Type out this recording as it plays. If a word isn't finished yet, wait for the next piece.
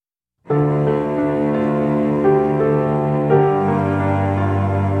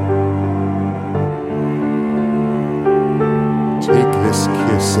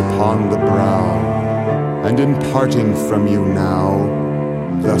in parting from you now,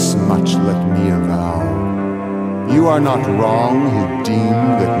 thus much let me avow. You are not wrong who deem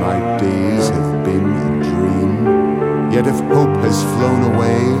that my days have been a dream. Yet if hope has flown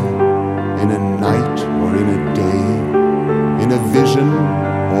away, in a night or in a day, in a vision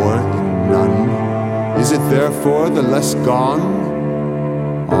or in none, is it therefore the less gone?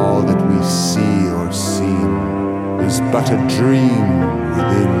 All that we see or seem is but a dream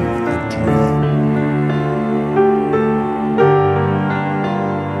within a dream.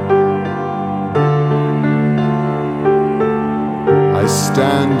 I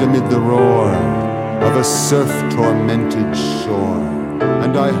stand amid the roar of a surf-tormented shore,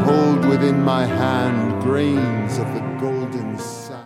 and I hold within my hand grains of the gold